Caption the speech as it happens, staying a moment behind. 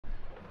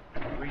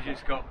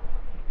just got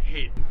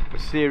hit. A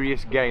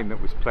serious game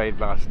that was played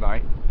last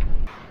night.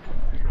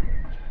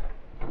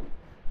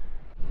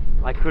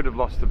 I could have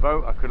lost the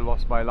boat, I could have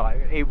lost my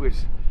life.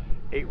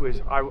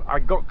 I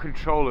got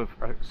control of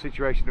a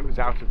situation that was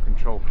out of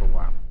control for a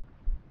while.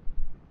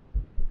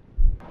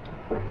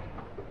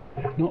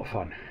 Not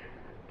fun.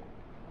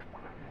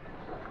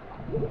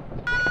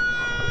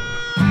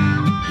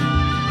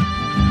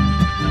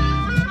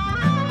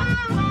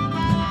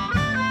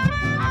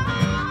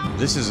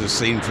 This is a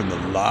scene from the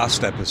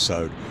last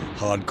episode,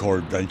 Hardcore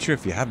Adventure.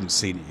 If you haven't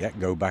seen it yet,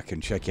 go back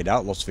and check it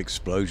out. Lots of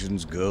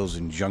explosions, girls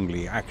and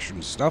jungly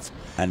action stuff.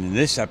 And in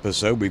this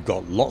episode, we've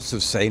got lots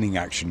of sailing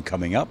action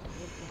coming up.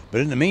 But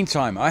in the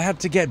meantime, I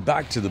had to get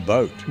back to the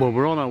boat. Well,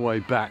 we're on our way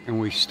back and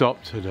we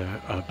stopped at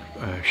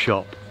a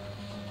shop.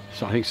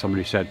 So I think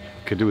somebody said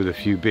could do with a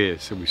few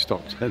beers, so we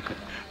stopped, but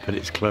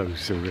it's closed.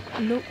 So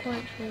I'm not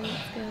quite sure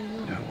what's going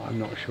on. No, I'm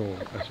not sure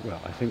as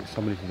well. I think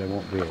somebody said they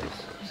want beers.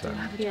 I do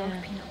have a jar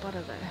of peanut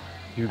butter though.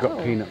 You've got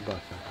peanut butter.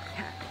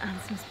 Yeah,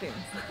 and some spoons.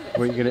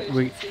 We're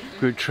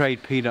gonna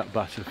trade peanut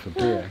butter for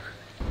beer.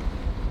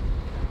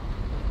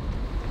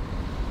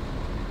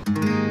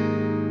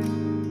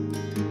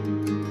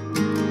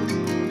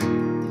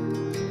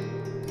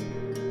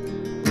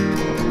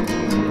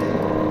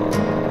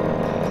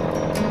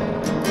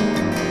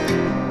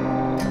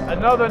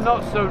 Another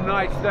not so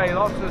nice day,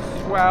 lots of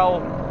swell,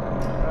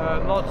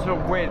 lots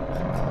of wind.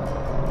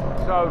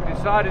 So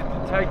decided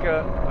to take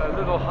a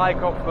little hike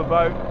off the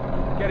boat,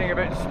 getting a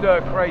bit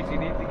stir crazy,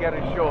 need to get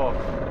ashore.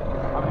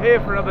 I'm here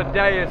for another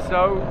day or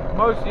so.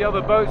 Most of the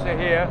other boats are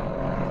here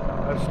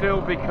still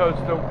because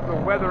the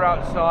weather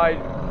outside,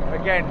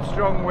 again,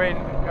 strong wind,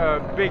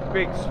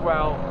 big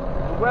swell.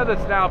 The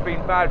weather's now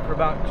been bad for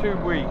about 2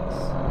 weeks,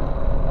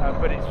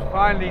 but it's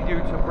finally due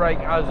to break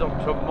as of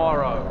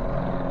tomorrow.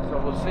 So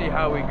we'll see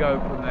how we go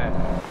from there.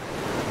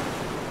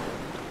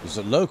 There's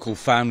a local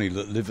family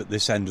that live at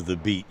this end of the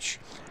beach,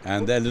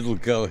 and their little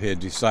girl here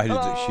decided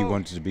that she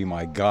wanted to be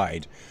my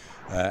guide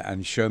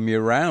and show me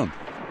around.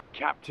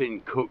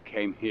 Captain Cook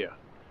came here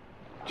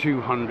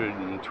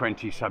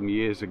 220 some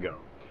years ago,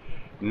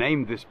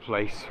 named this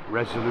place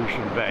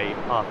Resolution Bay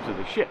after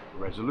the ship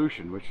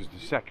Resolution, which was the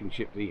second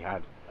ship that he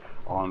had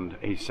on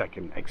his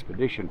second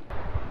expedition.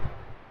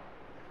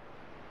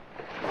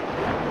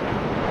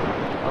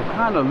 I'm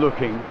kind of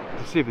looking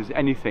to see if there's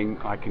anything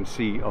I can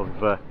see of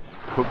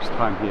Cook's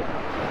time here.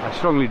 I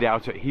strongly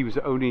doubt it. He was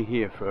only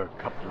here for a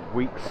couple of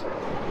weeks.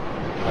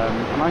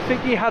 And I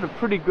think he had a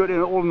pretty good,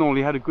 all in all,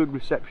 he had a good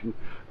reception,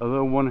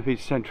 although one of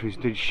his sentries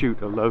did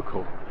shoot a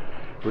local,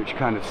 which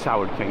kind of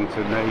soured things,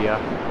 and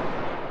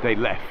they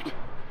left.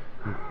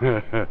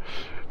 The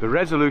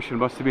Resolution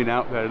must have been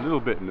out there a little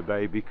bit in the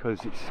bay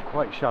because it's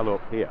quite shallow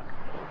up here.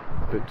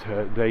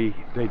 But they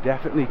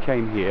definitely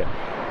came here,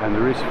 and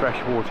there is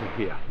fresh water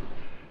here.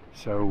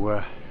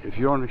 So if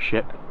you're on a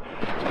ship,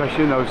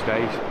 especially in those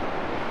days,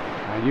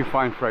 and you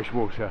find fresh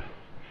water,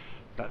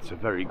 that's a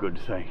very good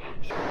thing.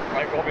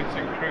 Like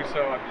Robinson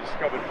Crusoe, I've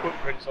discovered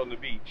footprints on the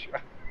beach.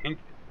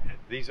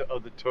 These are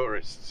other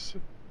tourists.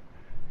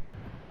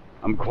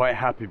 I'm quite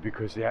happy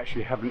because they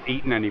actually haven't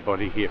eaten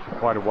anybody here for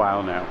quite a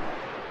while now.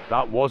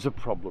 That was a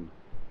problem.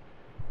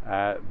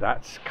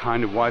 That's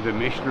kind of why the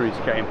missionaries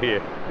came here.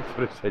 They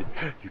sort of said,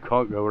 you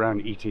can't go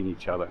around eating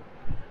each other.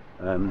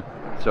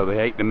 So they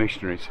ate the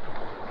missionaries.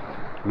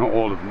 Not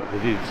all of them, but they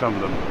did some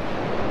of them.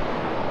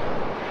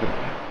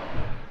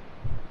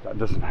 That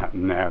doesn't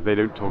happen now. They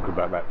don't talk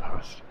about that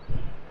past.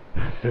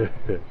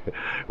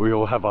 We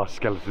all have our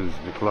skeletons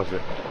in the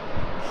closet.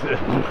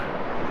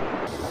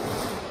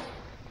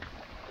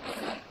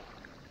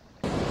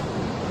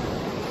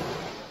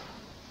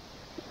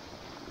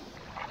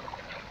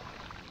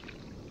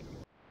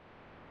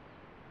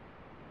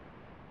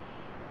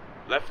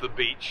 Left the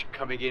beach,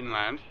 coming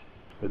inland.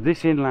 But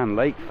this inland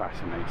lake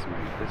fascinates me.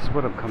 This is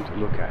what I've come to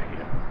look at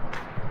here.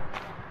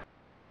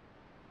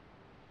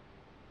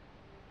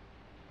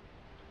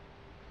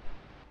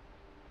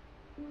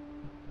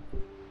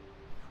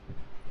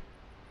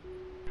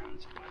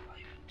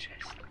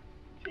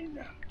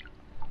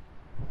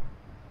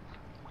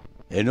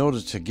 In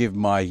order to give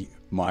my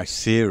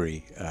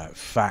theory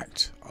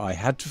fact, I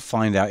had to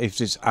find out if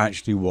this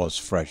actually was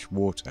fresh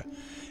water.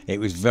 It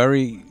was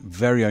very,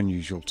 very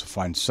unusual to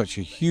find such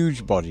a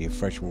huge body of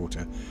fresh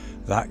water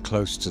that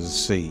close to the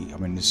sea. I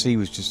mean, the sea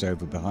was just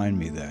over behind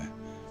me there.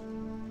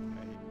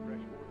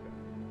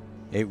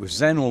 It was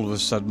then all of a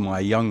sudden my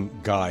young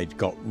guide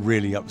got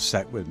really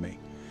upset with me,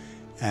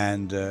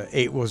 and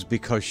it was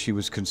because she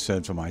was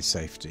concerned for my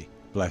safety,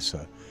 bless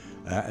her.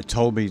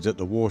 Told me that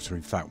the water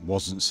in fact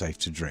wasn't safe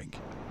to drink.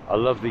 I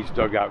love these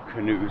dugout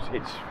canoes.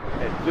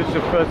 This is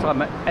the first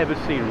time I've ever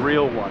seen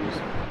real ones.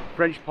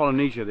 French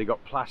Polynesia, they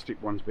got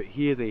plastic ones, but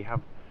here they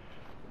have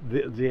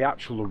the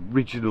actual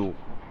original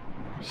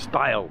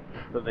style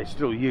that they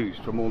still use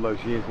from all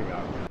those years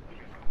ago.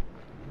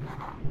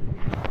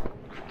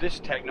 This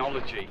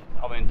technology,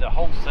 I mean, the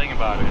whole thing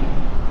about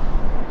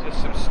it,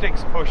 just some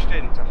sticks pushed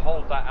in to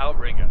hold that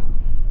outrigger.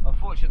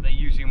 Unfortunately, they're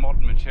using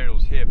modern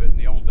materials here, but in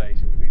the old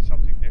days it would have been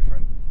something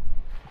different.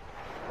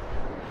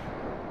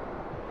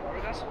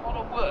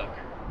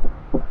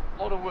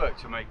 of work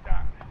to make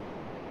that.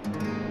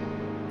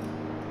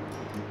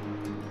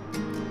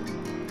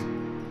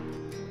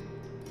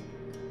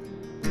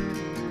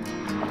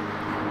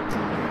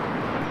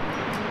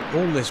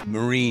 All this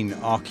marine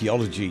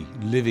archaeology,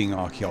 living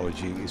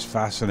archaeology, is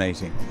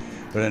fascinating.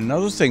 But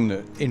another thing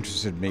that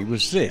interested me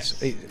was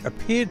this. It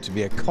appeared to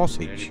be a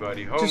cottage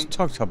just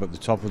tucked up at the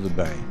top of the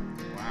bay.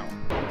 Wow.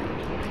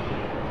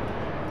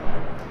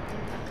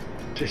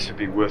 This would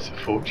be worth a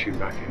fortune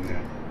back in the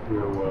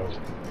real world.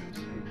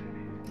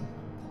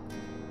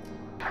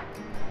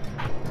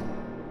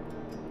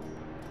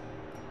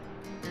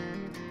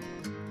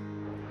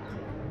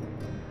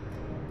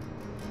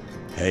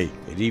 Hey,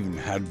 it even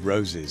had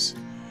roses.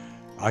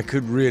 I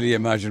could really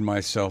imagine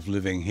myself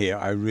living here,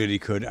 I really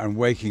could, and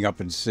waking up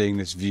and seeing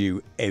this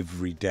view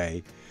every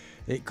day.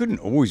 It couldn't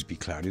always be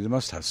cloudy, they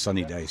must have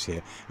sunny days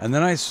here. And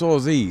then I saw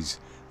these.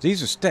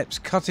 These are steps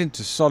cut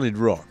into solid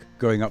rock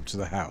going up to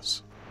the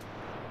house.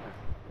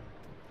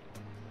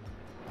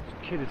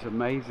 This kid is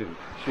amazing.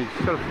 She's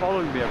sort of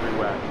following me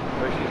everywhere,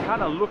 but she's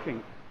kind of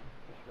looking.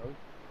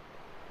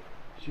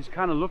 She's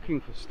kind of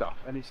looking for stuff,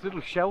 and it's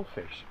little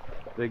shellfish.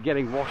 They're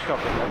getting washed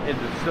up in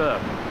the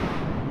surf.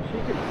 She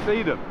can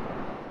see them.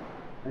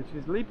 And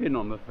she's leaping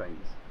on the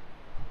things.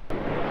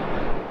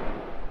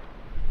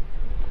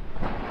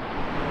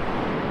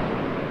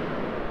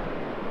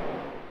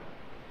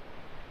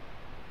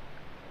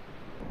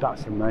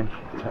 That's amazing.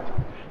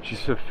 She's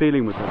sort of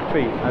feeling with her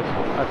feet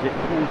as it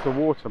pulls the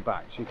water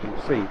back. She can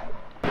see.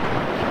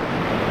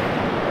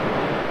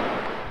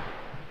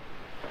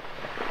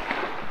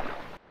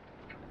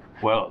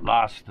 Well, at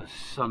last the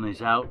sun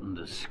is out and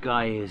the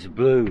sky is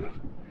blue.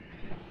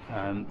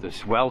 And the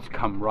swells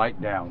come right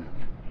down.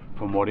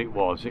 From what it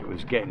was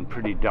getting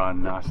pretty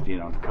darn nasty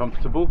and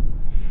uncomfortable.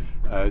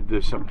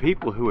 There's some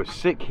people who are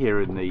sick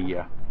here in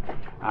the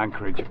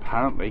anchorage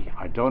apparently.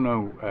 I don't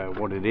know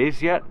what it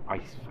is yet.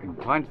 I'm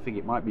inclined to think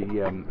it might be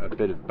a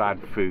bit of bad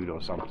food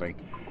or something.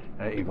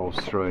 It involves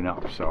throwing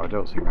up, so I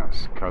don't think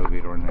that's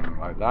COVID or anything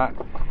like that.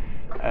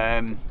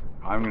 I'm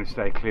going to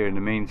stay clear in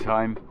the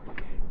meantime.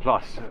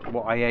 Plus,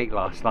 what I ate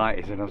last night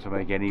is enough to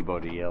make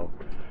anybody ill.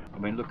 I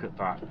mean, look at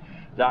that.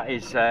 That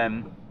is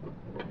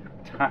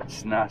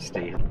that's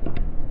nasty.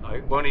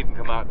 It won't even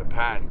come out the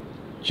pan.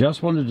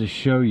 Just wanted to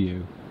show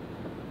you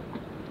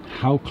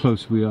how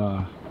close we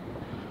are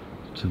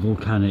to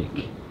volcanic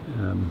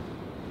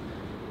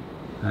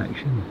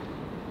action.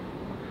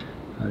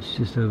 That's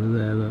just over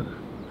there, look.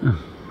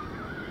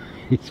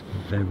 It's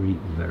very,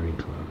 very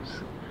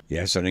close.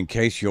 Yes, and in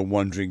case you're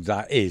wondering,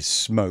 that is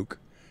smoke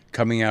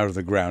coming out of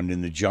the ground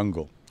in the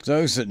jungle.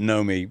 Those that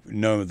know me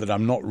know that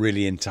I'm not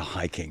really into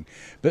hiking,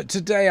 but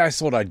today I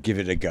thought I'd give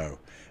it a go.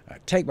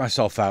 Take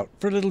myself out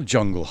for a little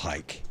jungle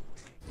hike.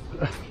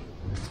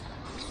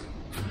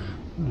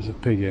 There's a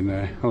pig in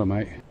there. Hello,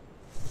 mate.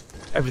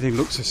 Everything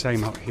looks the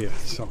same up here,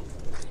 so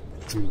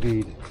we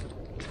need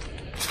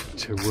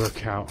to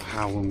work out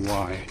how and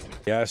why.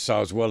 Yes, I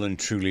was well and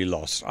truly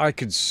lost. I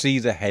could see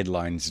the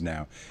headlines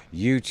now.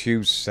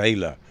 YouTube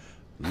sailor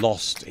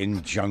lost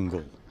in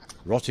jungle.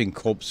 Rotting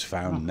corpse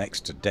found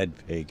next to dead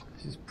pig.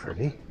 This is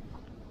pretty.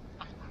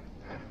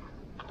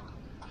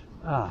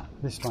 Ah,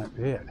 this might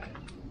be it.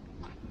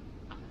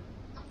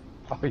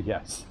 Oh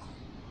yes.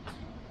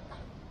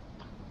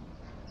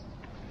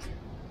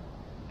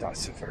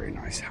 That's a very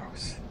nice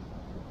house.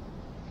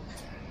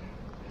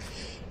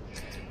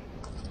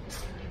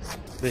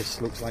 This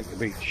looks like the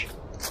beach.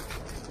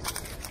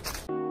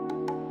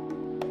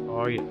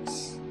 Oh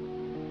yes.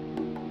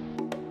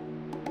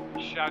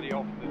 Shady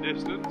off in the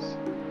distance.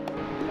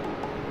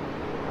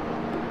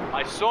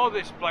 I saw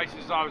this place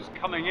as I was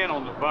coming in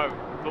on the boat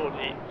and thought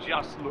it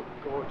just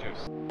looked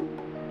gorgeous.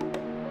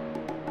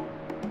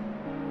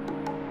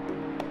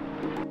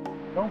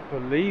 Don't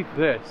believe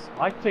this.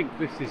 I think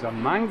this is a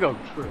mango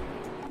tree.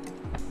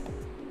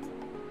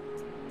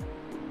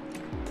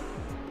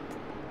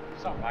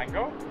 Is that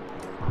mango?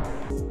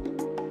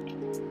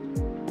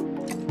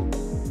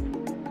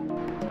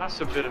 That's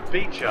a bit of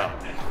beach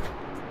out there.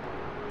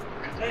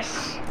 Look at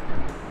this.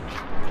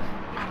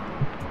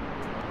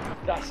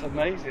 That's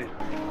amazing.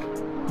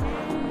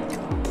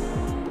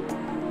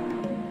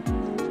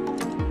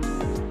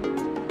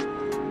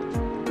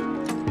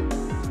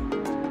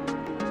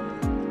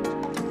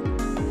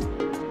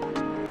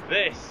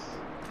 This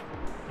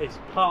is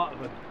part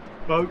of a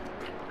boat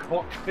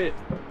cockpit.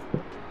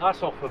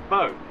 That's off a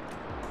boat.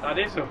 That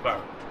is a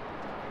boat.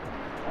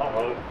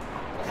 Uh-oh.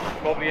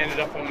 Probably ended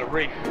up on the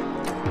reef.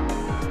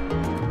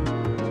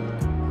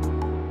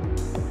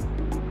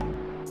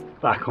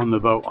 Back on the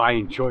boat, I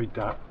enjoyed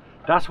that.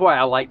 That's why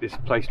I like this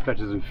place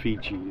better than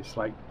Fiji. It's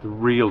like the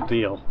real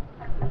deal.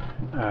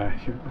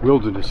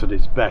 Wilderness at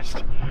its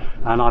best.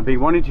 And I've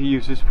been wanting to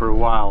use this for a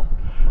while.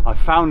 I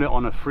found it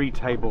on a free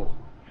table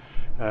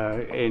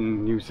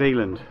in New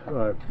Zealand,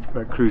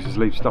 where cruisers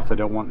leave stuff they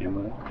don't want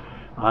anymore.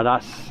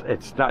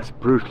 That's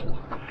brutal.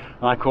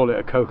 I call it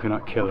a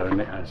coconut killer,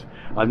 and it has.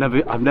 I've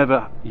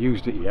never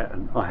used it yet,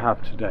 and I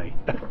have today.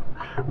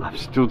 I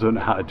still don't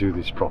know how to do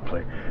this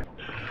properly,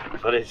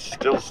 but it's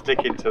still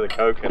sticking to the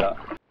coconut.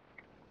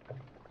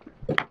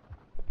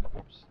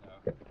 Oops,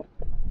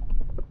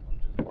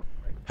 no.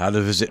 Had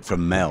a visit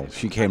from Mel.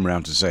 She came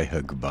round to say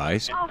her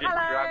goodbyes. Oh,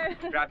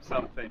 hello. Grab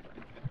something.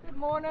 Good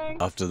morning.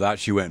 After that,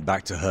 she went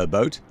back to her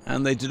boat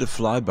and they did a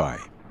flyby.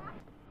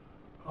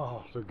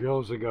 Oh, the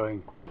girls are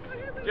going.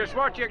 Just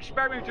what you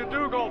expect me to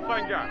do,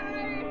 Goldfinger?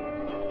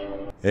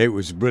 It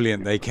was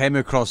brilliant. They came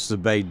across the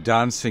bay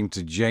dancing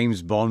to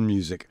James Bond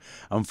music.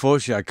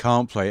 Unfortunately, I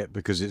can't play it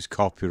because it's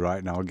copyright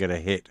and I'll get a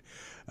hit.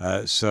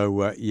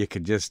 So you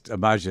can just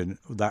imagine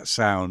that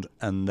sound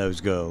and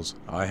those girls.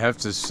 I have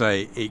to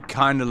say, it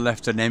kind of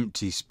left an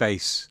empty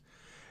space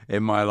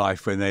in my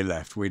life when they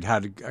left. We'd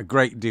had a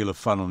great deal of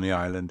fun on the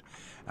island,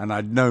 and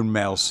I'd known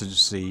Mel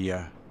since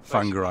the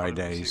Whangarei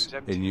days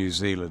in New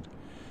Zealand.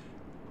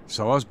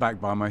 So I was back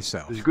by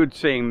myself. It was good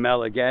seeing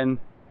Mel again,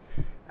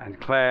 and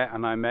Claire,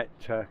 and I met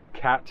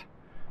Kat,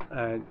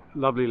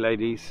 lovely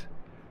ladies,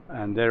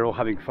 and they're all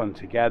having fun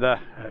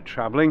together,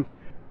 traveling.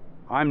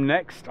 I'm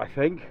next, I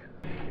think.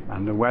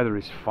 And the weather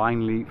is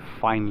finally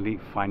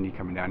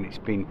coming down. It's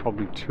been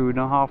probably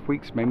 2.5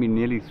 weeks, maybe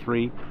nearly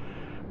 3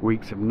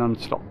 weeks of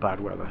non-stop bad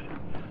weather.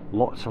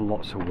 Lots and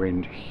lots of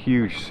wind,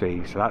 huge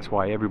sea, so that's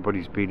why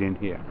everybody's been in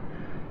here.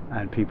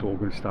 And people are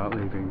going to start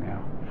leaving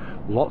now.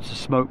 Lots of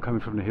smoke coming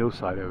from the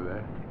hillside over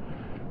there.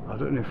 I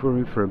don't know if we're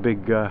in for a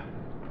big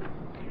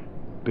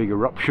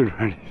eruption or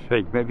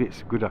anything. Maybe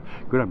it's good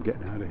I'm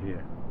getting out of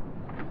here.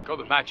 Got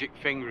the magic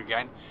finger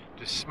again.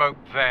 There's smoke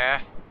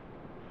there.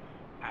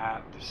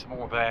 There's some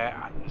more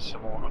there, and there's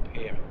some more up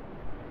here.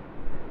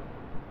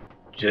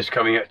 Just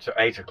coming up to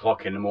 8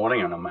 o'clock in the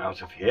morning, and I'm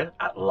out of here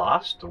at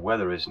last. The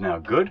weather is now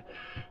good,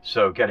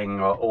 so getting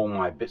all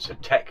my bits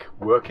of tech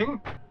working.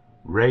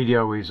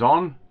 Radio is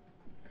on.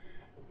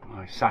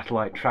 My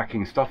satellite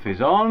tracking stuff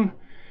is on.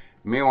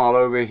 Meanwhile,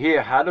 over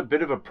here, had a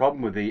bit of a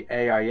problem with the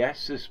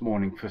AIS this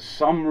morning. For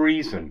some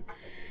reason,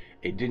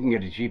 it didn't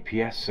get a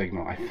GPS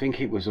signal. I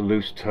think it was a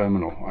loose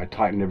terminal. I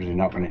tightened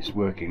everything up and it's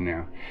working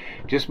now.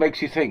 Just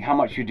makes you think how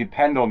much you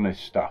depend on this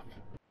stuff.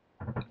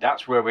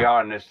 That's where we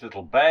are in this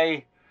little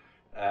bay.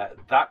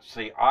 That's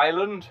the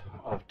island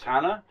of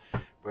Tanna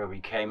where we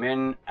came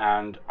in,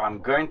 and I'm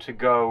going to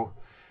go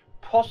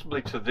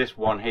possibly to this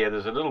one here.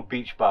 There's a little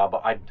beach bar,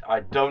 but I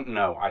don't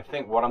know. I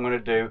think what I'm going to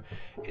do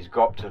is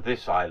go up to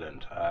this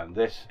island.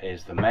 This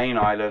is the main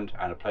island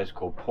and a place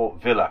called Port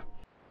Vila.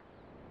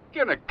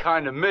 Gonna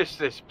kind of miss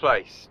this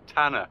place,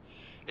 Tanna.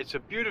 It's a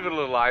beautiful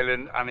little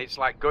island, and it's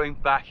like going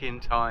back in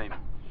time,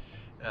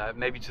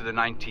 maybe to the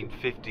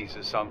 1950s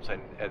or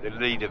something. They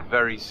lead a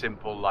very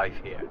simple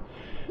life here,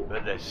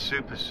 but they're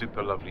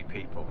super lovely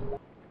people.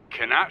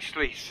 Can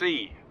actually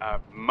see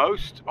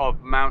most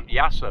of Mount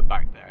Yasser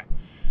back there.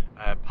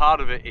 Part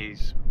of it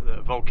is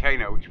the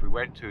volcano which we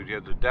went to the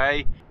other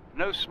day.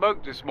 No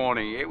smoke this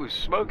morning. It was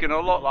smoking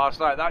a lot last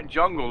night. That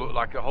jungle looked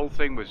like the whole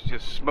thing was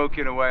just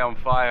smoking away on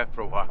fire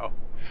for a while.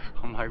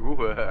 I'm like,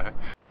 whoa.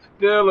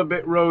 Still a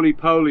bit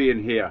roly-poly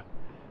in here,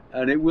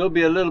 and it will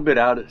be a little bit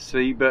out at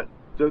sea, but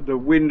the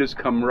wind has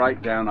come right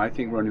down. I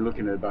think we're only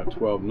looking at about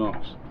 12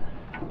 knots,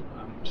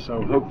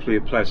 so hopefully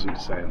a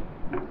pleasant sail.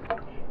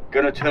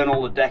 Gonna turn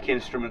all the deck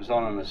instruments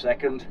on in a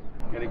second.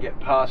 Gonna get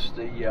past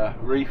the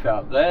reef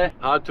out there.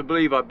 Hard to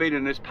believe I've been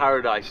in this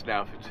paradise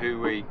now for 2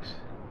 weeks.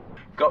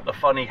 Got the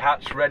funny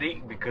hats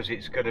ready because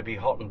it's going to be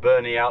hot and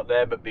burny out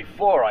there, but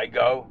before I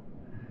go,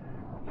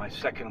 my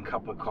second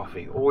cup of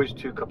coffee. Always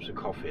 2 cups of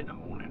coffee in the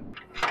morning.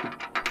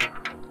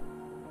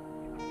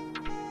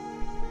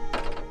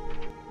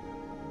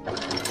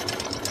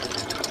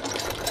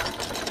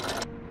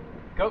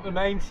 Got the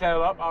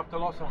mainsail up after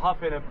lots of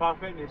huffing and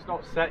puffing. It's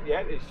not set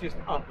yet, it's just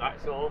up,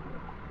 that's all.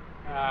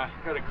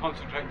 Got to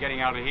concentrate on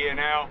getting out of here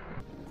now.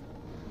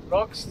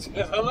 Rocks to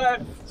the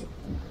left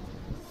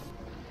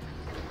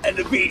and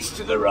the beach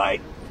to the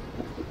right.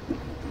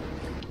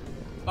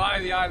 By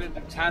the island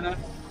of Tanna.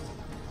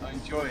 I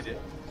enjoyed it.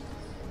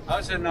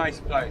 That's a nice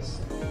place.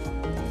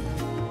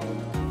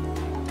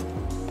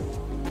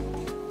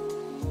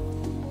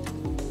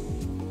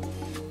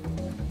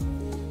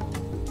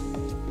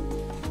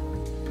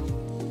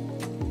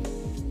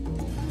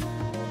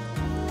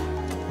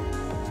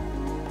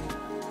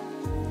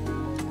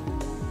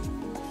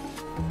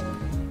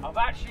 I've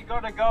actually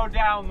got to go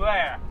down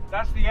there.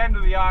 That's the end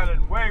of the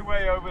island, way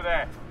over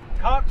there.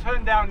 Can't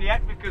turn down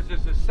yet because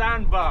there's a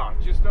sandbar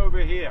just over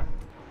here.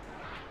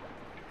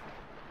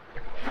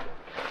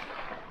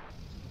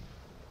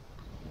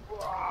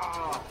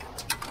 Wow.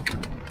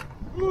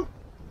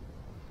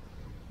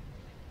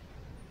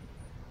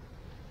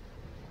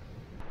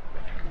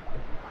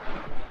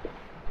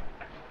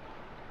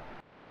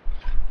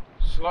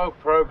 Slow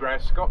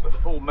progress, got the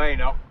full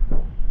main up.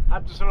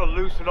 Had to sort of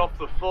loosen off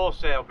the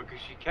foresail because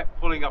she kept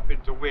pulling up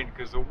into wind,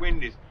 because the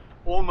wind is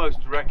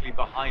almost directly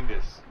behind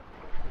us.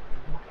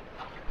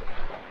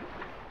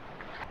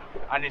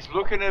 And it's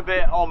looking a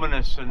bit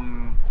ominous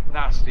and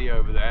nasty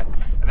over there.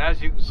 And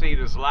as you can see,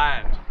 there's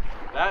land.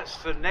 That's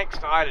the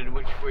next island,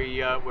 which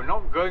we're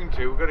not going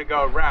to. We're going to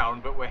go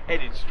around, but we're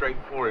headed straight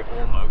for it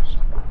almost.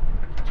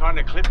 Trying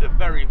to clip the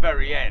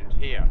very end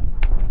here.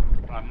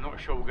 I'm not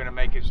sure we're going to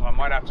make it, so I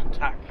might have to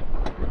tack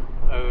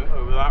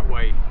over that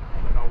way,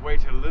 and I'll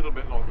wait a little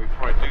bit longer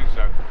before I do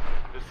so.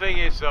 The thing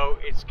is though,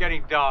 it's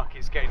getting dark,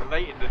 it's getting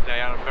late in the day,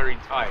 and I'm very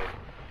tired,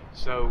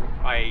 so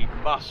I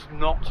must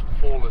not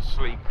fall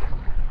asleep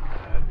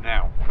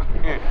now.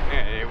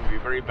 It will be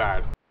very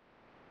bad.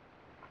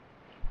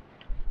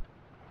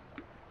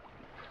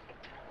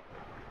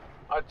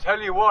 I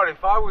tell you what,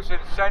 if I was in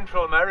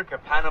Central America,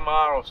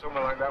 Panama or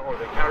somewhere like that, or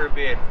the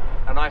Caribbean,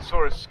 and I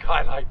saw a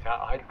sky like that,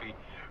 I'd be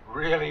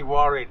really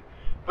worried.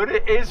 But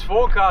it is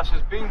forecast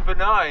as being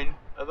benign,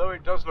 although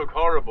it does look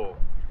horrible.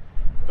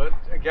 But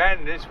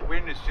again, this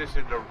wind is just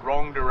in the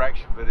wrong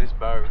direction for this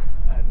boat,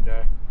 and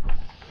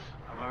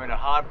I'm having a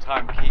hard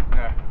time keeping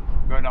her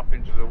going up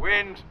into the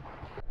wind.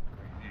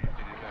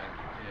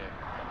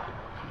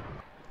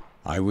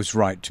 I was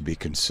right to be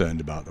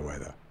concerned about the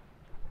weather.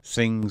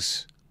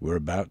 Things were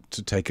about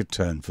to take a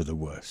turn for the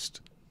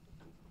worst.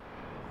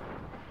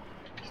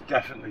 It's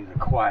definitely the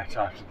quiet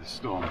after the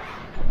storm.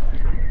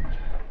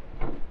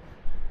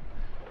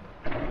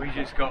 We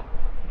just got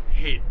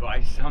hit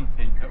by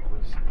something that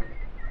was,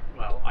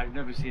 well, I've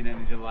never seen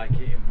anything like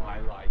it in my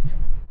life.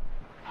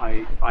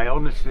 I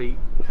honestly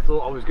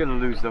thought I was going to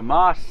lose the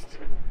mast.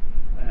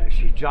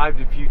 She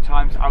jibed a few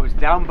times. I was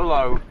down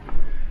below,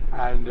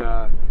 and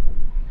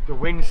the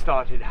wind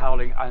started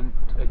howling, and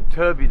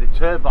Turby, the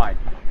turbine,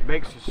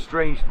 makes a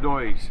strange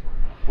noise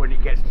when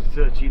it gets to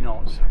 30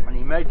 knots. When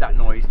he made that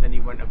noise, then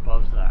he went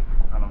above that,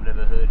 and I've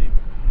never heard him.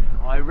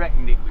 I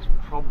reckon it was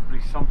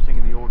probably something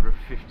in the order of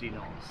 50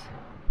 knots.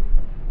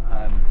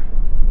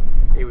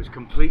 It was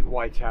complete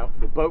whiteout.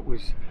 The boat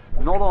was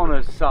not on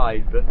her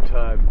side, but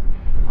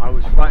I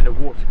was fighting the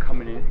water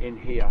coming in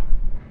here.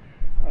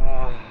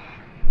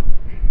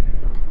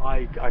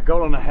 I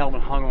got on a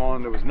helmet, hung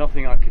on, there was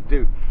nothing I could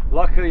do.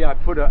 Luckily I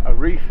put a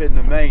reef in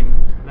the main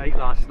late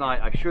last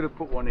night. I should have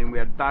put one in. We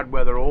had bad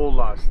weather all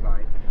last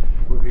night.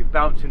 We'd be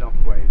bouncing off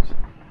waves.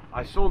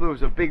 I saw there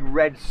was a big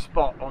red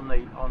spot on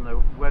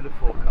the weather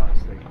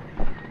forecasting,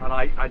 and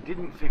I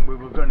didn't think we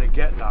were going to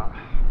get that,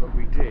 but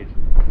we did.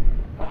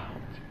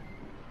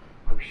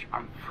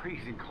 I'm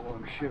freezing cold,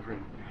 I'm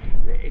shivering.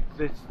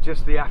 It's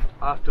just the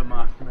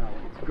aftermath now,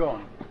 it's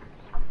gone.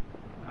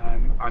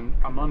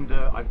 I'm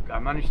under, I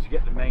managed to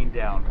get the main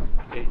down.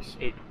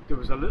 There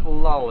was a little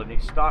lull and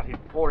it started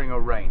pouring a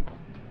rain,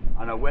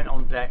 and I went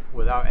on deck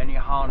without any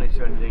harness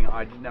or anything.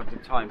 I didn't have the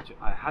time to,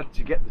 I had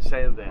to get the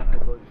sail down. I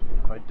thought,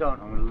 if I don't,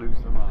 I'm going to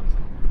lose the mast.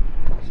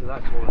 So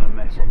that's all in a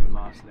mess on the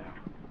mast now.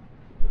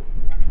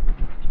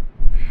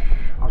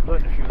 I've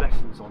learned a few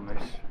lessons on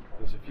this.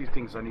 There's a few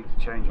things I need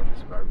to change on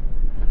this boat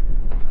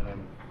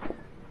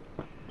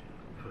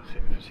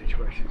for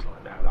situations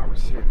like that. That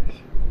was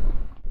serious.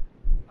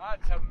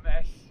 That's a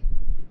mess,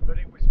 but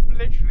it was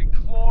literally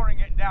clawing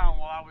it down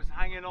while I was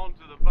hanging on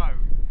to the boat.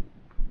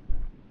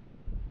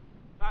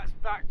 That's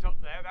backed up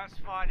there, that's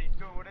fine, it's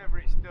doing whatever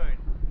it's doing.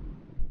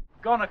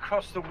 Gone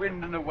across the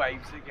wind and the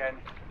waves again.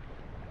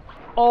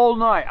 All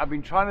night I've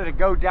been trying to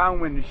go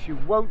downwind and she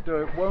won't do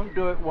it, won't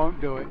do it, won't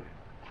do it.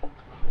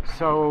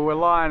 So we're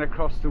lying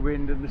across the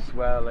wind and the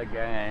swell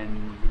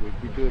again. We'll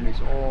be doing this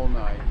all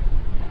night.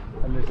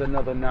 And there's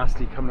another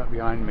nasty coming up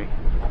behind me.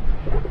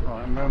 Oh,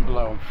 I'm going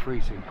below, I'm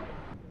freezing.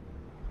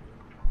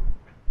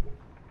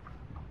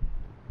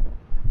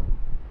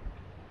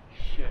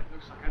 Shit,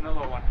 looks like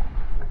another one.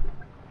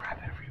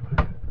 Crap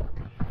everywhere.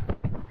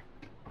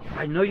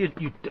 I know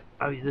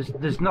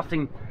there's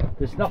nothing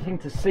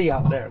to see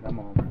out there at the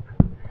moment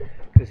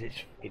because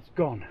it's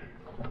gone.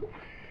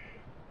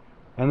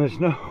 And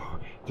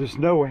there's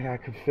no way I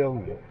could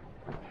film it.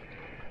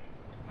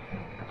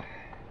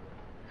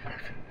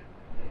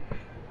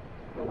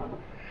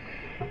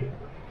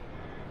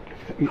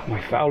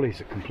 My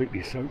fowlies are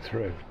completely soaked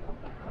through.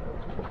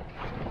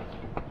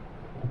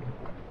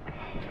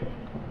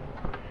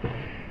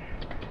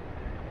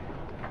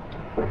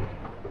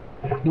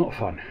 Not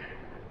fun.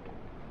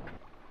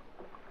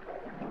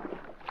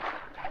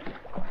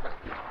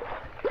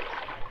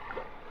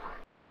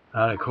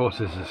 And of course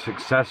there's a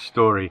success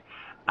story,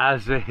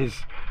 as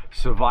is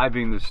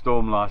surviving the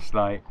storm last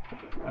night.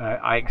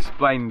 I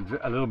explained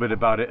a little bit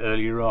about it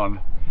earlier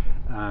on,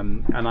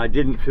 and I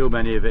didn't film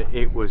any of it.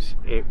 It was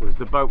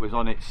the boat was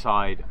on its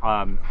side.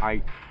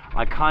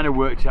 I kind of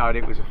worked out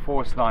it was a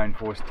force 9,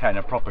 force 10,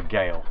 a proper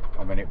gale.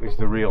 I mean, it was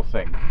the real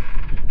thing.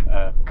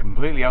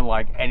 Completely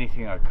unlike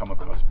anything I'd come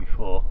across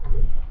before.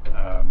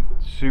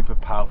 Super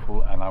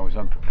powerful, and I was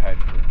unprepared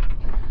for it.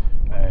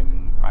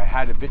 I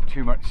had a bit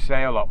too much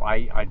sail up.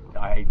 I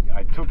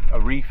took a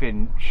reef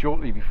in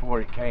shortly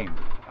before it came,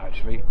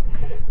 actually,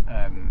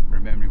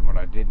 remembering what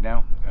I did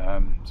now.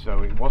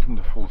 So it wasn't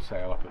a full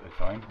sail up at the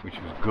time, which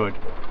was good.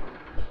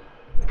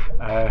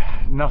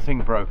 Nothing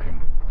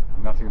broken,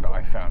 nothing that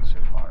I found so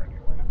far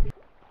anyway.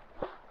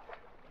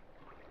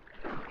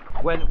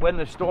 When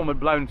the storm had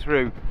blown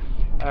through,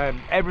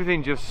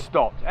 everything just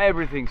stopped.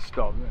 Everything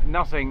stopped.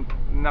 Nothing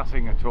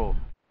at all.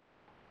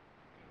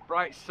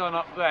 Bright sun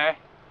up there.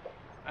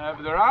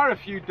 But there are a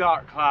few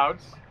dark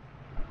clouds.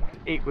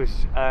 It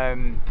was a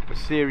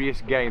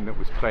serious game that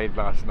was played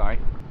last night.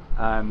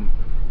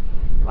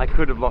 I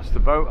could have lost the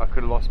boat, I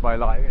could have lost my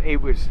life.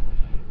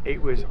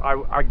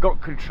 I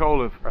got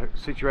control of a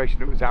situation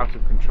that was out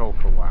of control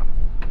for a while,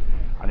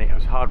 and it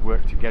was hard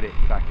work to get it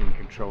back in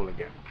control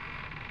again.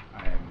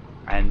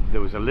 And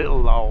there was a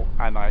little lull,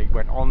 and I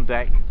went on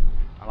deck,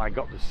 and I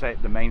got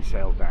the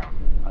mainsail down,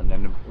 and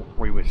then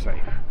we were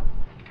safe,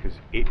 because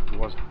it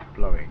was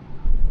blowing,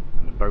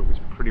 and the boat was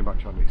pretty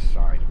much on its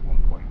side at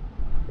one point.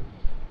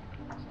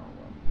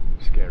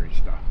 So, scary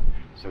stuff.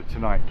 So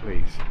tonight,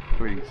 please,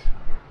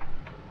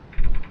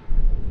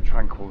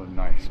 tranquil and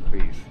nice,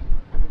 please.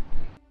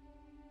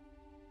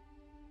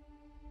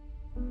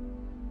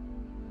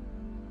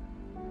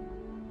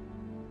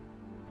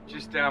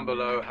 Just down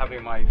below,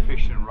 having my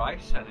fish and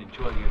rice and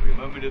enjoying every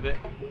moment of it.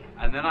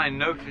 And then I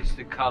noticed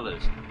the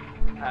colours,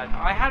 and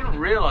I hadn't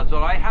realised,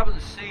 or I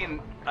haven't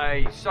seen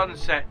a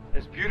sunset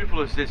as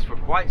beautiful as this for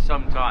quite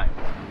some time,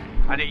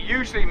 and it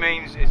usually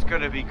means it's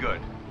going to be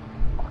good.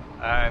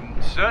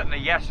 Certainly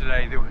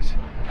yesterday there was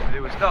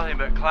nothing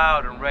but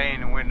cloud and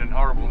rain and wind and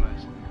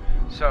horribleness.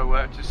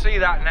 So to see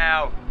that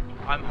now,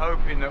 I'm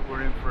hoping that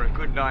we're in for a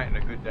good night and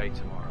a good day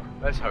tomorrow.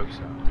 Let's hope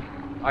so.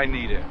 I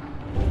need it.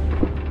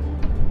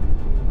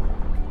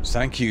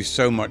 Thank you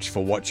so much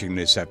for watching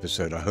this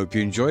episode. I hope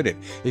you enjoyed it.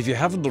 If you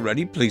haven't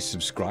already, please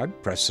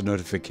subscribe, press the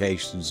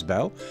notifications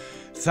bell.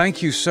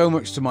 Thank you so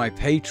much to my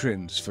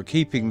patrons for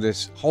keeping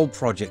this whole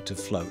project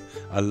afloat.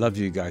 I love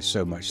you guys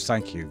so much.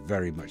 Thank you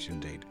very much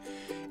indeed.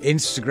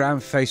 Instagram,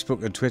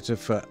 Facebook and Twitter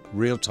for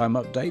real-time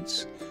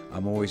updates.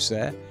 I'm always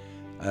there.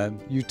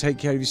 You take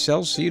care of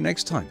yourselves. See you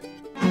next time.